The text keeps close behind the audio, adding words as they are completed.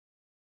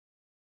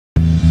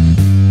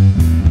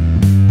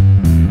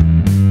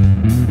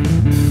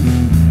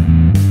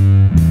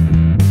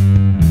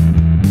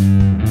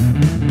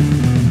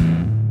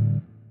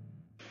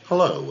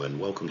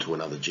welcome to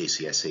another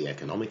GCSE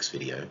Economics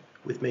video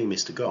with me,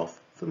 Mr Goff,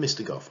 for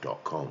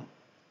MrGoff.com.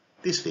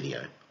 This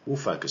video will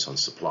focus on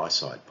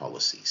supply-side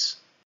policies.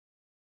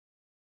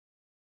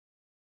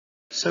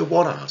 So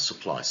what are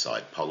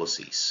supply-side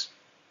policies?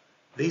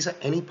 These are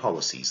any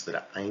policies that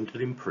are aimed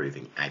at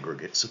improving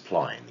aggregate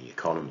supply in the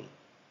economy.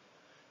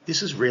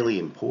 This is really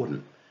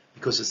important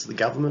because as the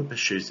government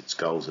pursues its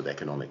goals of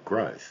economic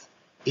growth,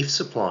 if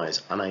supply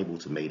is unable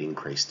to meet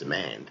increased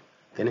demand,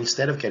 then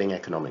instead of getting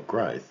economic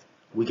growth,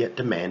 we get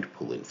demand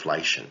pull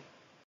inflation.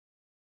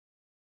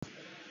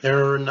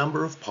 There are a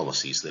number of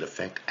policies that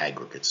affect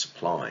aggregate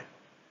supply.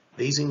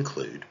 These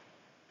include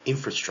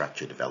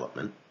infrastructure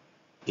development,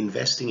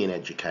 investing in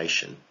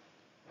education,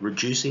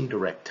 reducing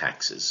direct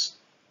taxes,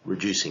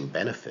 reducing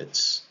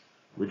benefits,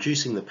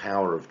 reducing the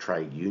power of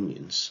trade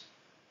unions,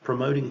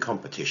 promoting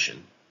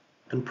competition,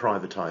 and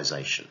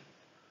privatisation.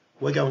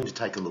 We're going to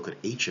take a look at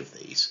each of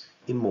these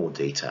in more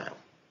detail.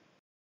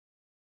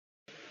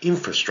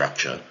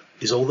 Infrastructure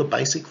is all the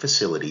basic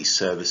facilities,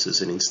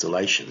 services and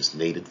installations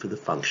needed for the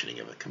functioning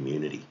of a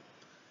community.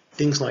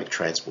 Things like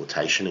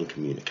transportation and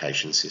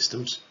communication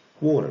systems,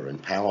 water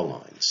and power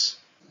lines.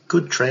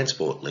 Good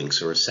transport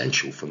links are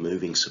essential for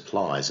moving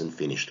supplies and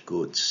finished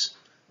goods.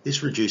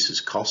 This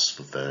reduces costs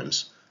for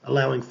firms,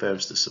 allowing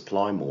firms to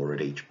supply more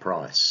at each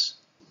price.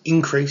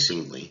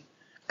 Increasingly,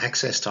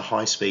 access to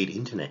high-speed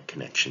internet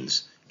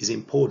connections is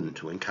important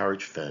to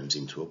encourage firms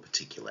into a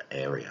particular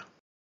area.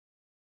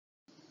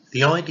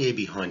 The idea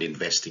behind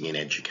investing in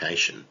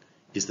education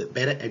is that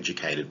better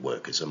educated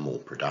workers are more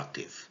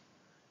productive.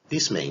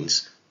 This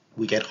means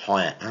we get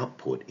higher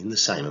output in the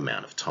same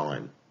amount of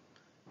time.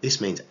 This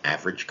means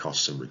average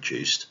costs are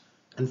reduced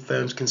and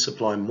firms can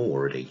supply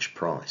more at each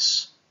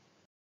price.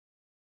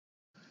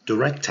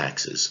 Direct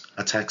taxes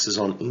are taxes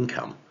on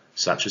income,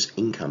 such as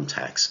income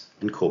tax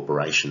and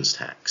corporations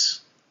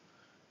tax.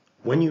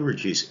 When you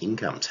reduce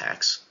income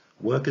tax,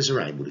 workers are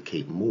able to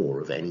keep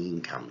more of any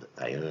income that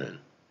they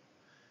earn.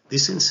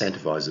 This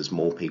incentivises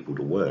more people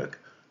to work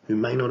who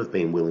may not have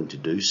been willing to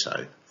do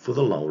so for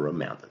the lower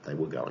amount that they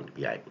were going to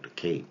be able to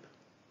keep.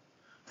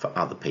 For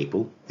other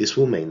people, this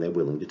will mean they're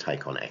willing to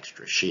take on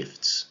extra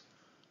shifts.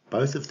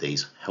 Both of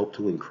these help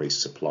to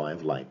increase supply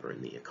of labour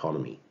in the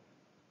economy.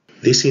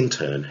 This in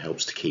turn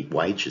helps to keep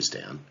wages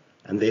down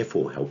and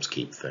therefore helps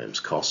keep firms'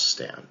 costs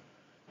down.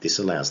 This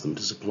allows them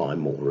to supply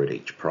more at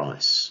each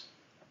price.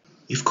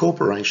 If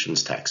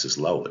corporations tax is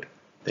lowered,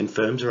 then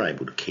firms are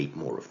able to keep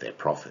more of their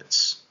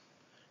profits.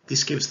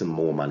 This gives them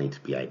more money to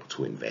be able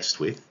to invest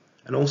with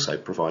and also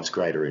provides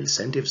greater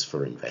incentives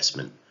for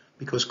investment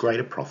because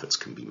greater profits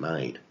can be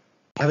made.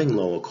 Having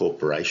lower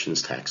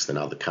corporations tax than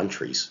other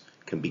countries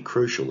can be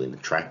crucial in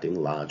attracting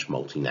large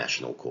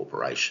multinational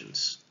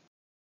corporations.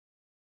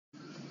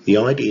 The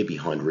idea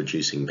behind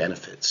reducing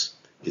benefits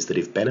is that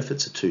if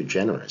benefits are too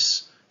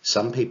generous,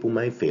 some people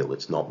may feel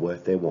it's not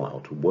worth their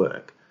while to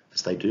work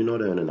as they do not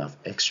earn enough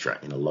extra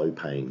in a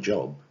low-paying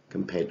job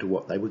compared to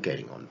what they were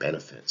getting on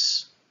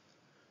benefits.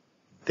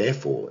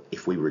 Therefore,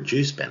 if we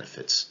reduce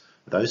benefits,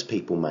 those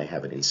people may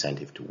have an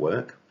incentive to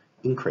work,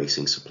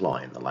 increasing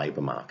supply in the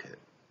labour market.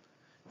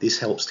 This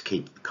helps to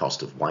keep the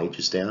cost of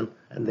wages down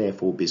and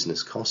therefore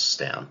business costs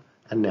down,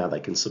 and now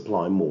they can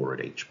supply more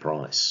at each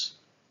price.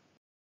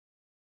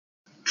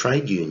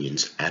 Trade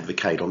unions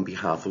advocate on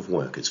behalf of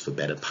workers for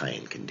better pay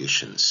and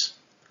conditions.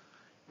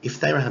 If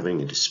they are having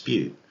a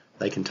dispute,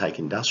 they can take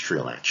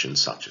industrial action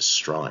such as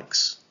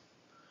strikes.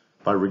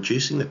 By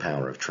reducing the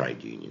power of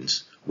trade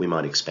unions, we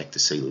might expect to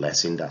see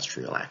less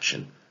industrial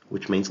action,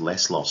 which means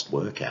less lost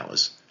work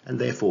hours and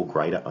therefore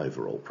greater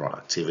overall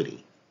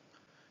productivity.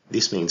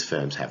 This means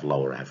firms have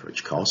lower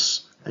average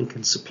costs and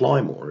can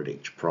supply more at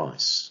each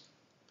price.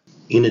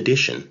 In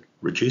addition,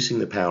 reducing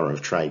the power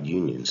of trade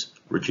unions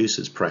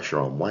reduces pressure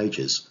on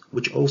wages,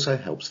 which also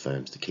helps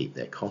firms to keep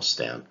their costs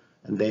down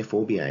and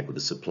therefore be able to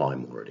supply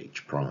more at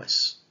each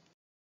price.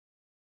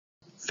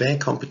 Fair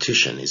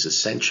competition is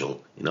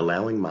essential in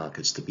allowing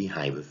markets to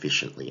behave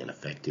efficiently and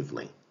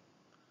effectively.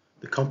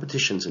 The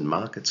Competitions and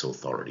Markets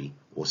Authority,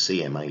 or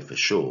CMA for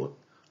short,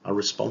 are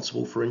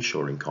responsible for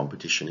ensuring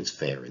competition is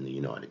fair in the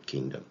United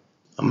Kingdom.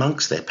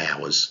 Amongst their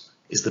powers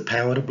is the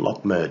power to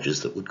block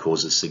mergers that would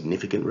cause a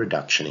significant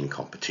reduction in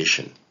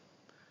competition.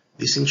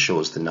 This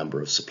ensures the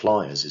number of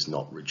suppliers is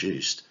not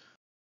reduced.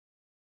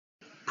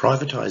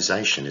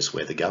 Privatisation is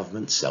where the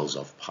government sells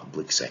off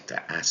public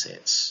sector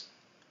assets.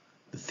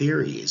 The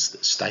theory is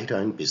that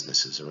state-owned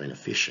businesses are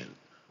inefficient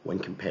when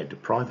compared to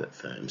private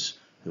firms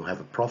who have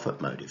a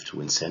profit motive to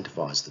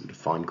incentivise them to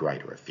find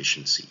greater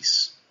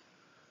efficiencies.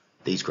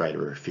 These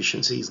greater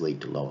efficiencies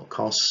lead to lower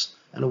costs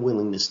and a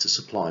willingness to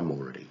supply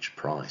more at each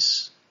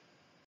price.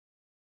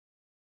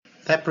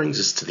 That brings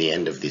us to the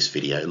end of this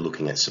video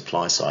looking at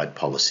supply-side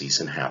policies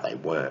and how they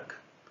work.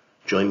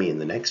 Join me in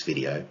the next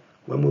video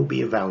when we'll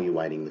be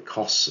evaluating the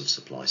costs of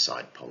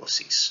supply-side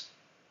policies.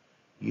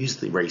 Use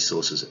the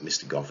resources at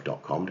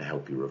MrGoff.com to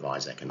help you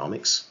revise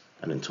economics,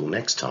 and until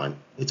next time,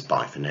 it's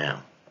bye for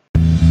now.